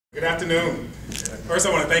Good afternoon. First,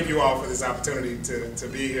 I want to thank you all for this opportunity to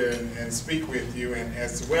be here and speak with you, and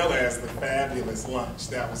as well as the fabulous lunch.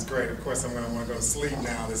 That was great. Of course, I'm going to want to go to sleep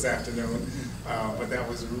now this afternoon, but that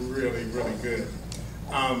was really, really good.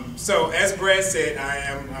 So, as Brad said, I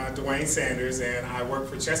am DeWayne Sanders, and I work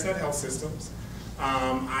for Chestnut Health Systems.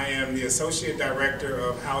 I am the Associate Director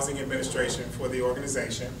of Housing Administration for the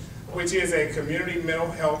organization, which is a community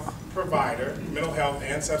mental health provider, mental health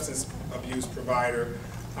and substance abuse provider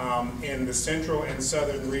in the central and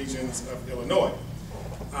southern regions of Illinois.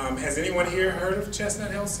 Has anyone here heard of Chestnut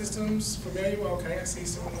Health Systems? Familiar? Okay, I see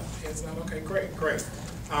some heads not. Okay, great, great.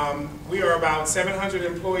 We are about 700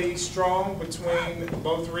 employees strong between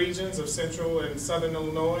both regions of central and southern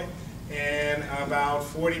Illinois, and about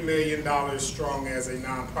 $40 million strong as a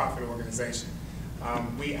nonprofit organization.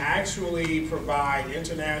 We actually provide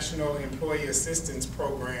international employee assistance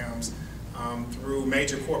programs through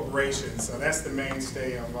major corporations, so that's the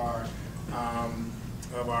mainstay of our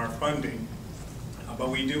funding. But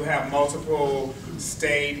we do have multiple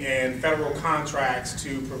state and federal contracts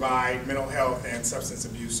to provide mental health and substance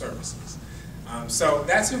abuse services. So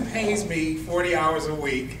that's who pays me 40 hours a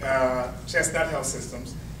week, Chestnut Health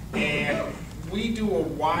Systems, and we do a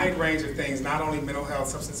wide range of things, not only mental health,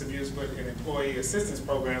 substance abuse, but in employee assistance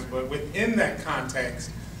programs. But within that context,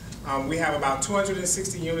 we have about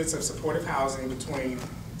 260 units of supportive housing between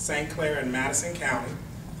St. Clair and Madison County,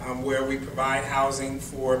 where we provide housing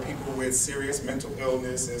for people with serious mental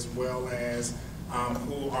illness as well as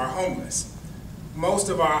who are homeless. Most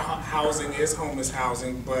of our housing is homeless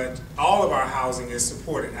housing, but all of our housing is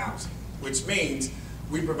supported housing, which means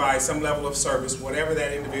we provide some level of service, whatever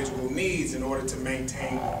that individual needs, in order to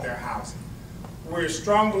maintain their housing. We're a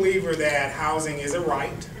strong believer that housing is a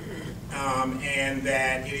right, and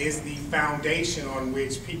that it is the foundation on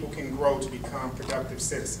which people can grow to become productive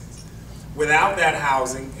citizens. Without that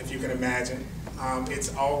housing, if you can imagine,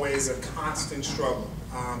 it's always a constant struggle,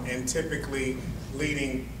 and typically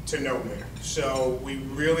leading to nowhere. So we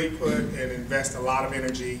really put and invest a lot of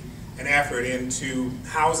energy and effort into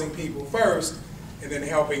housing people first, and then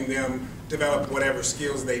helping them develop whatever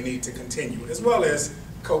skills they need to continue, as well as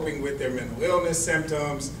coping with their mental illness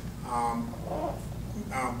symptoms,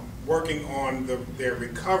 working on their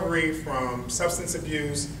recovery from substance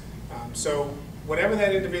abuse. So whatever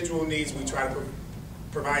that individual needs, we try to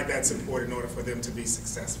provide that support in order for them to be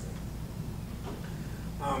successful.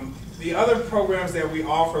 The other programs that we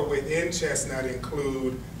offer within Chestnut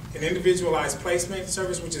include an individualized placement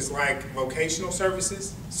service, which is like vocational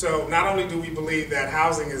services. So not only do we believe that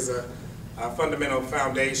housing is a fundamental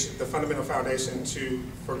foundation, the fundamental foundation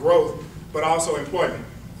for growth, but also employment.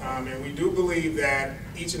 And we do believe that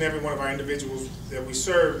each and every one of our individuals that we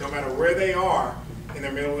serve, no matter where they are in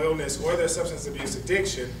their mental illness or their substance abuse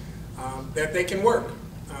addiction, that they can work,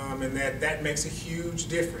 and that makes a huge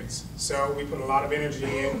difference. So we put a lot of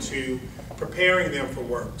energy into preparing them for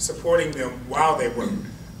work, supporting them while they work.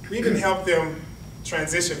 We even help them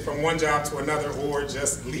transition from one job to another or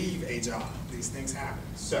just leave a job. These things happen.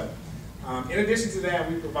 So in addition to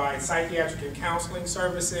that, we provide psychiatric and counseling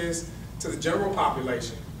services to the general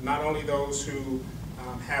population, not only those who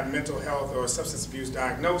have mental health or substance abuse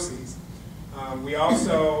diagnoses. We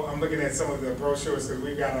also, I'm looking at some of the brochures because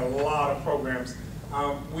we've got a lot of programs.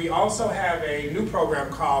 We also have a new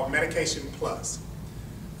program called Medication Plus.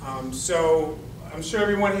 So I'm sure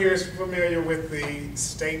everyone here is familiar with the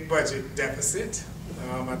state budget deficit.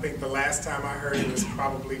 I think the last time I heard it was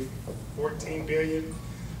probably 14 billion,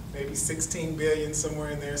 maybe 16 billion, somewhere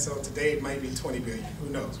in there. So today it might be 20 billion, who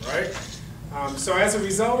knows, right? So as a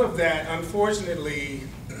result of that, unfortunately,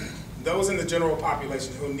 those in the general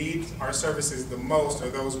population who need our services the most are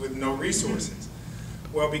those with no resources.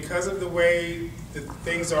 Well, because of the way that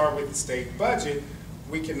things are with the state budget,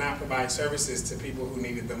 we cannot provide services to people who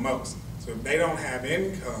need it the most. So if they don't have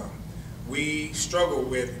income, we struggle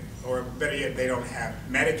with, or better yet, they don't have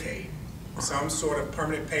Medicaid, some sort of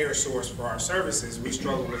permanent payer source for our services, we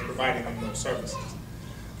struggle with providing them those services.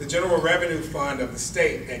 The general revenue fund of the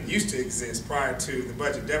state that used to exist prior to the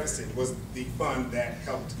budget deficit was the fund that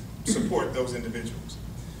helped support those individuals.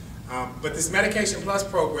 But this Medication Plus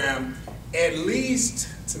program, at least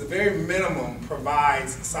to the very minimum,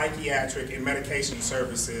 provides psychiatric and medication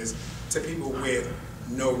services to people with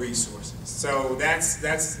no resources. So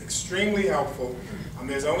that's extremely helpful.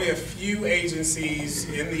 There's only a few agencies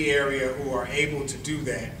in the area who are able to do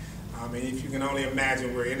that. And if you can only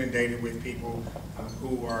imagine, we're inundated with people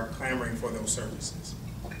who are clamoring for those services.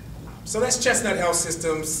 So that's Chestnut Health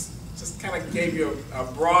Systems. Just kind of gave you a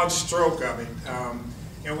broad stroke of it.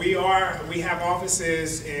 And we have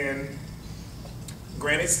offices in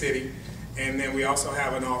Granite City and then we also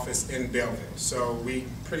have an office in Belleville. So we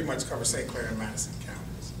pretty much cover St. Clair and Madison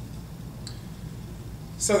counties.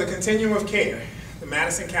 So the Continuum of Care, the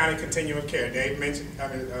Madison County Continuum of Care.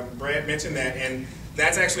 Brad mentioned that, and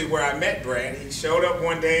that's actually where I met Brad. He showed up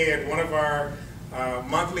one day at one of our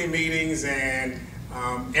monthly meetings, and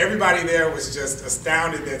everybody there was just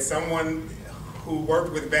astounded that someone who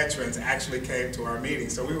worked with veterans actually came to our meeting.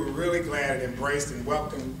 So we were really glad and embraced and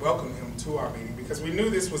welcomed him to our meeting, because we knew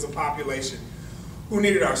this was a population who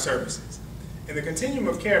needed our services. And the Continuum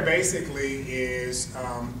of Care basically is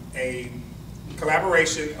a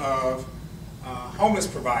collaboration of homeless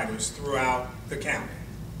providers throughout the county.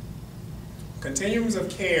 Continuums of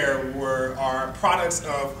Care are products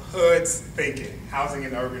of HUD's thinking,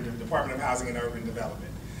 Department of Housing and Urban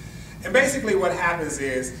Development. And basically what happens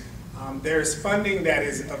is there's funding that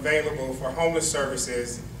is available for homeless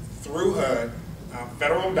services through HUD,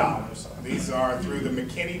 federal dollars. These are through the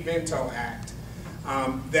McKinney-Vento Act,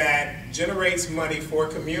 that generates money for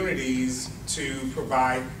communities to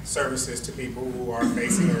provide services to people who are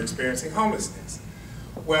facing or experiencing homelessness.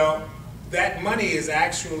 Well, that money is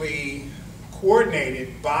actually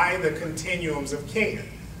coordinated by the Continuums of Care,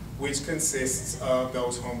 which consists of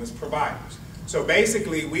those homeless providers. So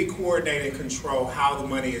basically, we coordinate and control how the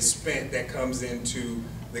money is spent that comes into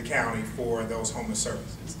the county for those homeless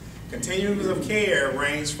services. Continuums of Care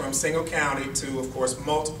range from single county to, of course,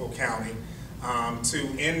 multiple county,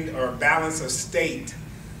 to balance of state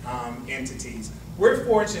entities. We're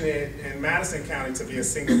fortunate in Madison County to be a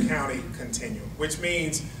single county continuum, which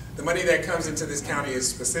means the money that comes into this county is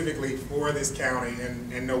specifically for this county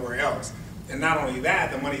and nowhere else. And not only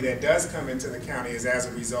that, the money that does come into the county is as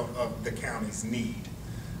a result of the county's need.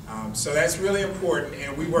 So that's really important,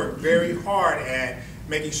 and we work very hard at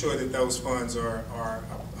making sure that those funds are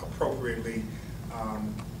appropriately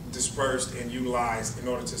dispersed and utilized in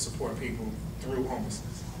order to support people through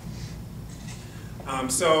homelessness.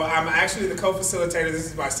 So I'm actually the co-facilitator. This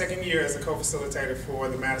is my second year as a co-facilitator for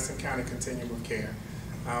the Madison County Continuum of Care.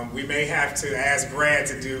 We may have to ask Brad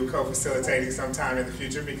to do co-facilitating sometime in the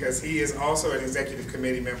future, because he is also an executive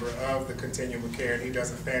committee member of the Continuum of Care, and he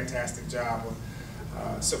does a fantastic job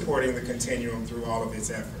of supporting the Continuum through all of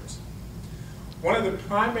its efforts. One of the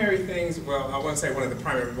primary things, well, I wouldn't say one of the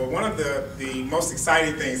primary, but one of the most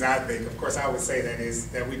exciting things I think, of course I would say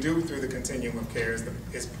that we do through the Continuum of Care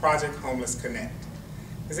is Project Homeless Connect.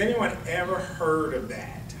 Has anyone ever heard of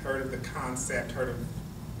that? Heard of the concept, heard of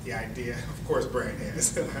the idea? Of course Brad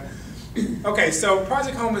has. Okay, so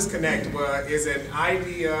Project Homeless Connect is an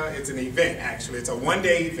idea, it's an event actually, it's a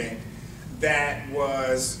one-day event that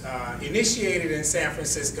was initiated in San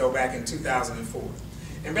Francisco back in 2004.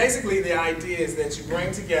 And basically the idea is that you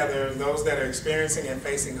bring together those that are experiencing and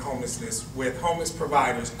facing homelessness with homeless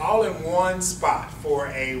providers all in one spot for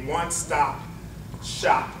a one-stop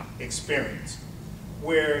shop experience,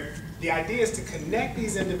 where the idea is to connect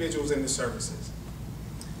these individuals into services.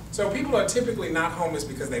 So people are typically not homeless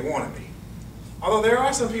because they want to be. Although there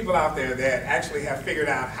are some people out there that actually have figured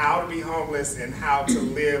out how to be homeless and how to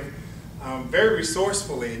live very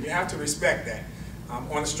resourcefully, and you have to respect that,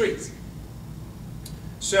 on the streets.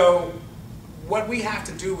 So what we have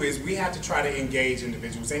to do is we have to try to engage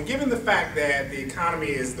individuals. And given the fact that the economy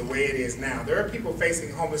is the way it is now, there are people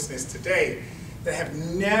facing homelessness today that have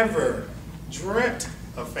never dreamt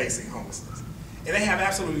of facing homelessness. And they have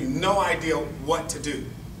absolutely no idea what to do.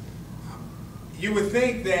 You would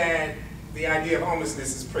think that the idea of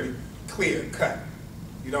homelessness is pretty clear cut.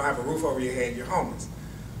 You don't have a roof over your head, you're homeless.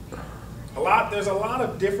 There's a lot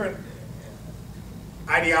of different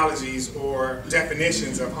ideologies or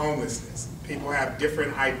definitions of homelessness. People have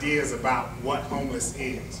different ideas about what homeless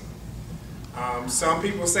is. Some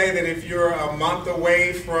people say that if you're a month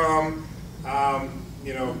away from,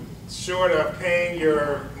 short of paying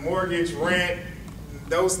your mortgage, rent,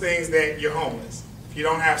 those things, that you're homeless. If you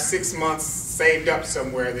don't have 6 months saved up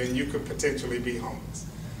somewhere, then you could potentially be homeless.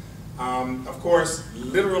 Of course,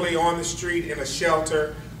 literally on the street in a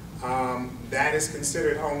shelter, that is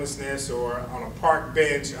considered homelessness, or on a park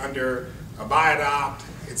bench under a viaduct,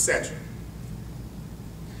 etc.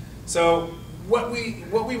 So what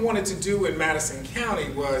we wanted to do in Madison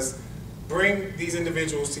County was bring these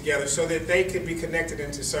individuals together so that they could be connected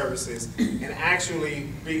into services and actually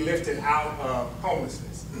be lifted out of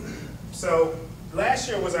homelessness. So last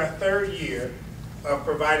year was our third year of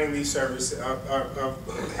providing these services, of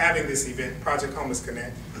having this event, Project Homeless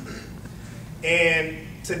Connect. And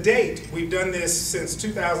to date, we've done this since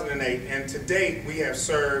 2008, and to date we have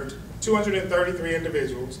served 233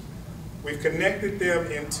 individuals. We've connected them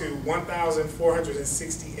into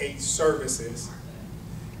 1,468 services.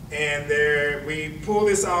 And we pull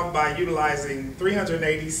this off by utilizing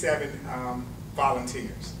 387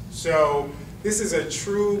 volunteers. So this is a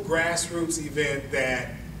true grassroots event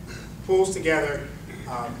that pulls together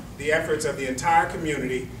the efforts of the entire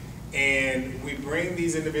community, and we bring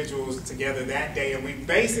these individuals together that day, and we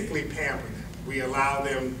basically pamper them. We allow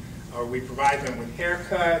them, or we provide them with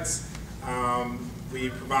haircuts, we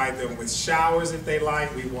provide them with showers if they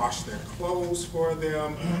like, we wash their clothes for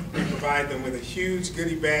them, we provide them with a huge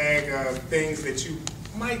goodie bag of things that you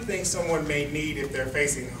might think someone may need if they're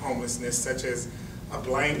facing homelessness, such as a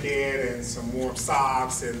blanket and some warm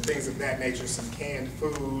socks and things of that nature, some canned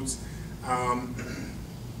foods.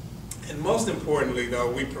 And most importantly,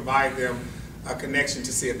 though, we provide them a connection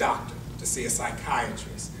to see a doctor, to see a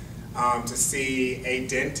psychiatrist, to see a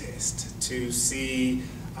dentist, to see,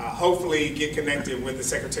 hopefully get connected with the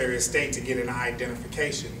Secretary of State to get an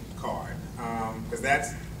identification card, because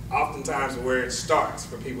that's oftentimes where it starts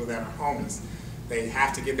for people that are homeless. They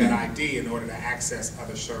have to get that ID in order to access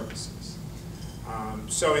other services.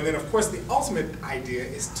 And then of course the ultimate idea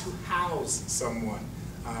is to house someone,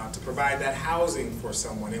 to provide that housing for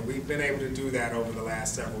someone, and we've been able to do that over the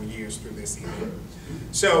last several years through this event.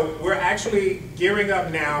 So we're actually gearing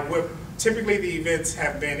up now. Typically the events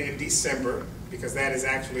have been in December, because that is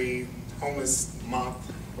actually Homeless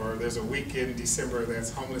Month, or there's a week in December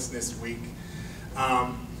that's Homelessness Week.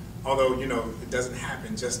 Although, you know, it doesn't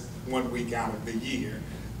happen just 1 week out of the year.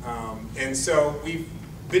 And so we've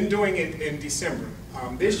been doing it in December.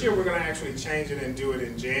 This year we're going to actually change it and do it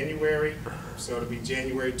in January. So it'll be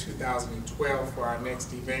January 2012 for our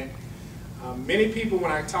next event. Many people,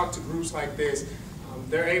 when I talk to groups like this,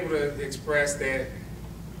 they're able to express that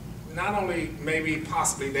not only maybe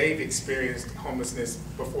possibly they've experienced homelessness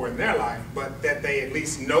before in their life, but that they at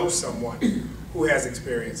least know someone who has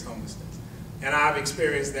experienced homelessness. And I've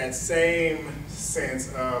experienced that same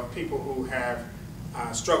sense of people who have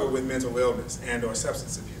struggled with mental illness and or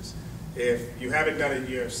substance abuse. If you haven't done it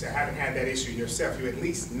yourself, haven't had that issue yourself, you at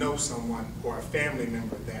least know someone or a family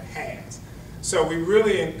member that has. So we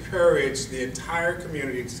really encourage the entire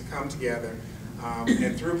community to come together.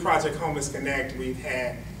 And through Project Homeless Connect, we've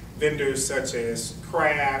had vendors such as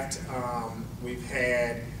Kraft, we've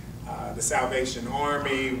had the Salvation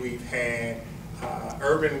Army, we've had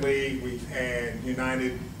Urban League, we've had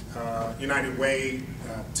United Way,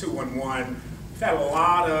 211. We've had a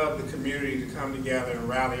lot of the community to come together and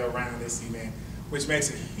rally around this event, which makes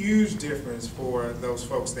a huge difference for those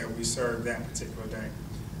folks that we serve that particular day.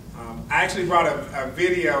 I actually brought a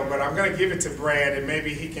video, but I'm going to give it to Brad, and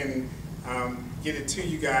maybe he can get it to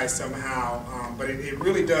you guys somehow. But it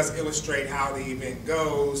really does illustrate how the event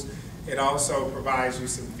goes. It also provides you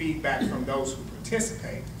some feedback from those who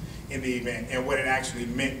participate in the event and what it actually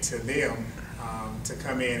meant to them to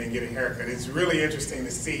come in and get a haircut. It's really interesting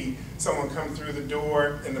to see someone come through the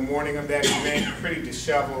door in the morning of that event, pretty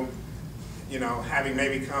disheveled, you know, having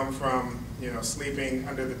maybe come from, you know, sleeping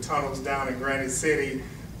under the tunnels down in Granite City.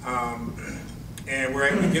 And we're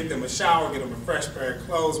able to get them a shower, get them a fresh pair of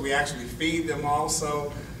clothes. We actually feed them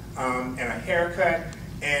also, and a haircut.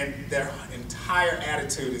 And their entire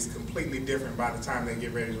attitude is completely different by the time they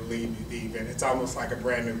get ready to leave the event. It's almost like a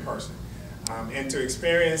brand new person. And to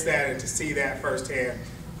experience that and to see that firsthand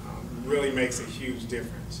really makes a huge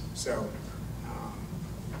difference. So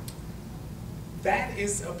that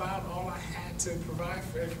is about all I had to provide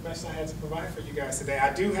for, information I had to provide for you guys today.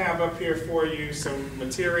 I do have up here for you some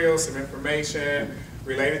materials, some information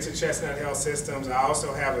related to Chestnut Health Systems. I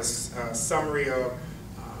also have a summary of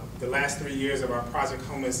the last 3 years of our Project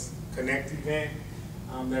Homeless Connect event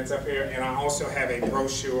that's up here, and I also have a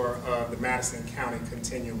brochure of the Madison County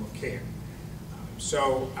Continuum of Care.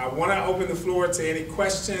 So I want to open the floor to any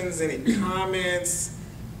questions, any comments.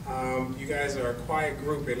 You guys are a quiet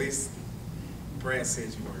group, at least Brad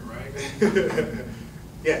said you were, right?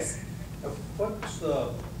 Yes. What's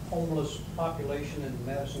the homeless population in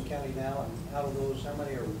Madison County now, and out of those, how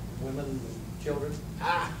many are women and children?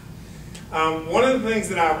 One of the things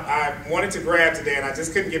that I wanted to grab today, and I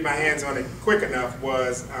just couldn't get my hands on it quick enough,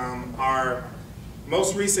 was our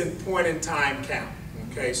most recent point-in-time count.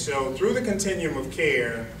 Okay, so through the Continuum of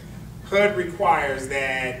Care, HUD requires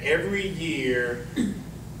that every year,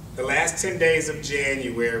 the last 10 days of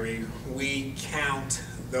January, we count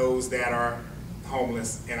those that are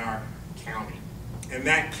homeless in our county. And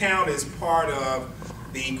that count is part of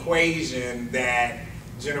the equation that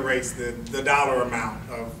generates the dollar amount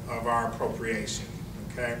of our appropriation,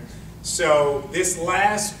 okay? So this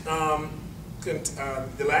last,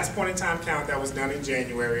 the last point in time count that was done in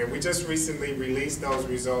January, and we just recently released those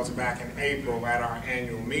results back in April at our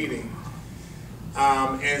annual meeting,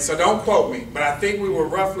 And so don't quote me, but I think we were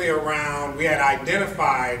roughly around, we had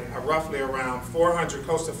identified roughly around 400,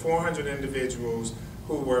 close to 400 individuals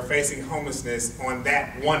who were facing homelessness on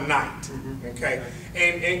that one night, okay?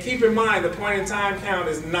 And keep in mind, the point in time count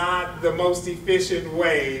is not the most efficient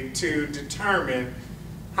way to determine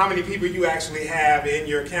how many people you actually have in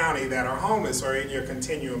your county that are homeless or in your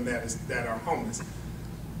continuum that are homeless.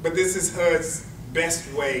 But this is HUD's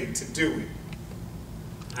best way to do it.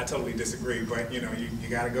 I totally disagree, but you know, you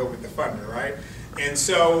got to go with the funder, right? And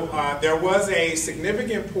so there was a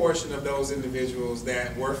significant portion of those individuals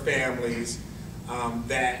that were families,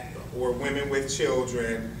 that were women with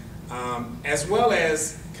children, as well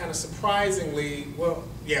as kind of surprisingly, well,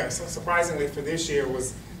 yeah, so surprisingly for this year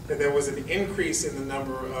was that there was an increase in the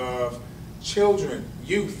number of children,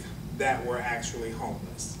 youth, that were actually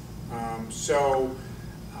homeless.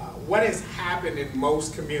 What has happened in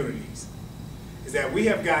most communities is that we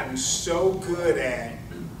have gotten so good at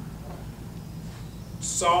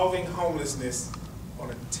solving homelessness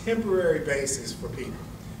on a temporary basis for people.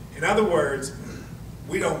 In other words,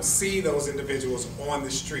 we don't see those individuals on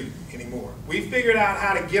the street anymore. We figured out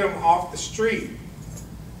how to get them off the street,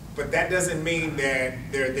 but that doesn't mean that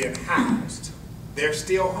they're then housed. They're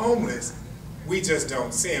still homeless, we just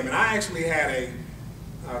don't see them. And I actually had a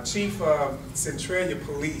chief of Centralia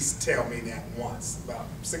Police tell me that once, about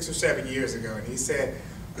 6 or 7 years ago, and he said,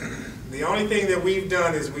 the only thing that we've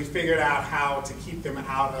done is we figured out how to keep them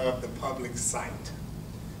out of the public sight,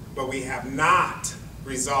 but we have not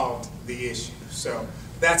resolved the issue. So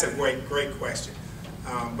that's a great question.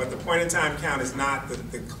 But the point in time count is not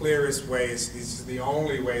the clearest way. It's the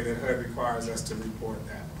only way that HUD requires us to report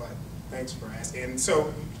that. But thanks for asking. And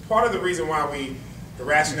so part of the reason why the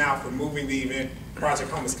rationale for moving the event,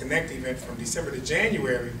 Project Homeless Connect event, from December to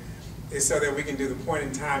January is so that we can do the point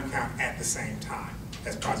in time count at the same time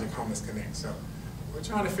as Project Homeless Connect. So we're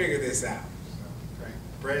trying to figure this out. So, great.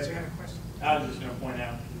 Brad, you had a question? I was just going to point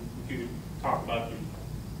out, if you could talk about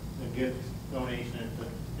the gift donation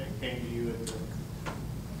that came to you at the...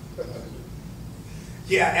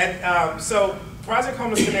 Yeah, so Project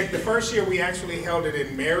Homeless Connect, the first year we actually held it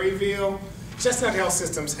in Maryville. Chestnut Health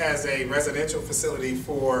Systems has a residential facility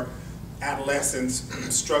for adolescents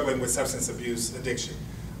struggling with substance abuse addiction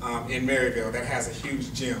in Maryville that has a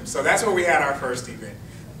huge gym. So that's where we had our first event.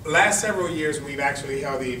 Last several years we've actually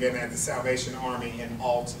held the event at the Salvation Army in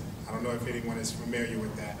Alton. I don't know if anyone is familiar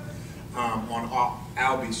with that, on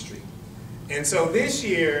Albee Street. And so this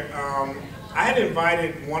year, I had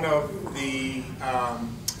invited one of the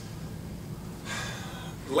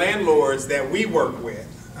landlords that we work with,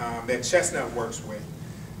 that Chestnut works with.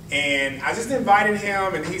 And I just invited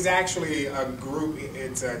him, and he's actually a group,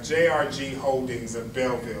 it's a JRG Holdings of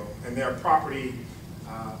Belleville, and they're a property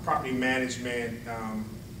management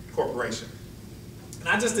corporation. And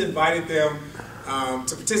I just invited them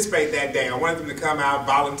to participate that day. I wanted them to come out,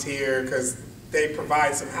 volunteer, because they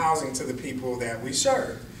provide some housing to the people that we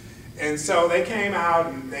serve. And so they came out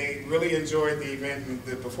and they really enjoyed the event. And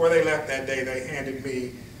before they left that day, they handed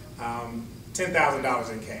me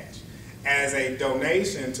 $10,000 in cash as a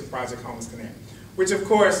donation to Project Homeless Connect. Which of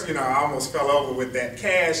course, you know, I almost fell over with that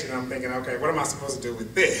cash, and I'm thinking, okay, what am I supposed to do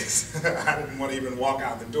with this? I didn't want to even walk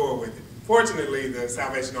out the door with it. Fortunately, the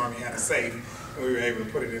Salvation Army had a safe, and we were able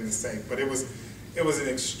to put it in the safe. But it was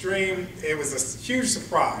a huge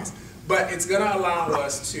surprise. But it's going to allow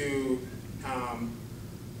us to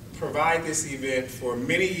provide this event for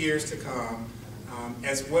many years to come,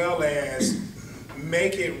 as well as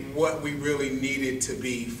make it what we really need it to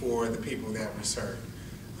be for the people that we serve.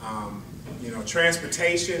 You know,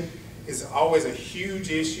 transportation is always a huge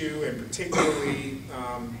issue, and particularly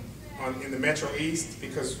in the Metro East,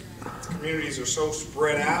 because the communities are so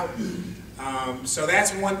spread out. So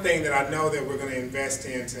that's one thing that I know that we're going to invest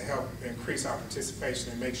in to help increase our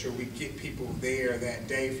participation and make sure we get people there that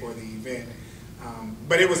day for the event.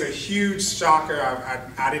 But it was a huge shocker.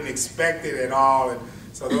 I didn't expect it at all. And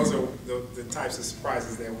so those are the types of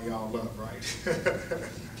surprises that we all love, right?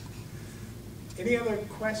 Any other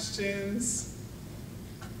questions,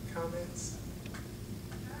 comments?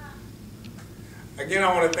 Again,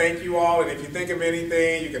 I want to thank you all, and if you think of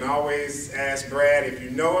anything, you can always ask Brad. If you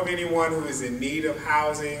know of anyone who is in need of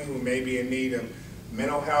housing, who may be in need of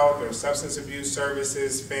mental health or substance abuse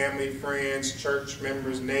services, family, friends, church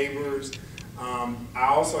members, neighbors. I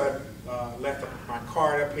also have left my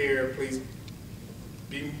card up here. Please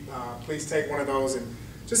take one of those and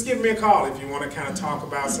just give me a call if you want to kind of talk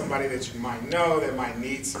about somebody that you might know that might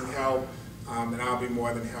need some help, and I'll be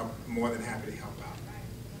more than happy to help out.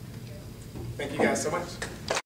 Thank you guys so much.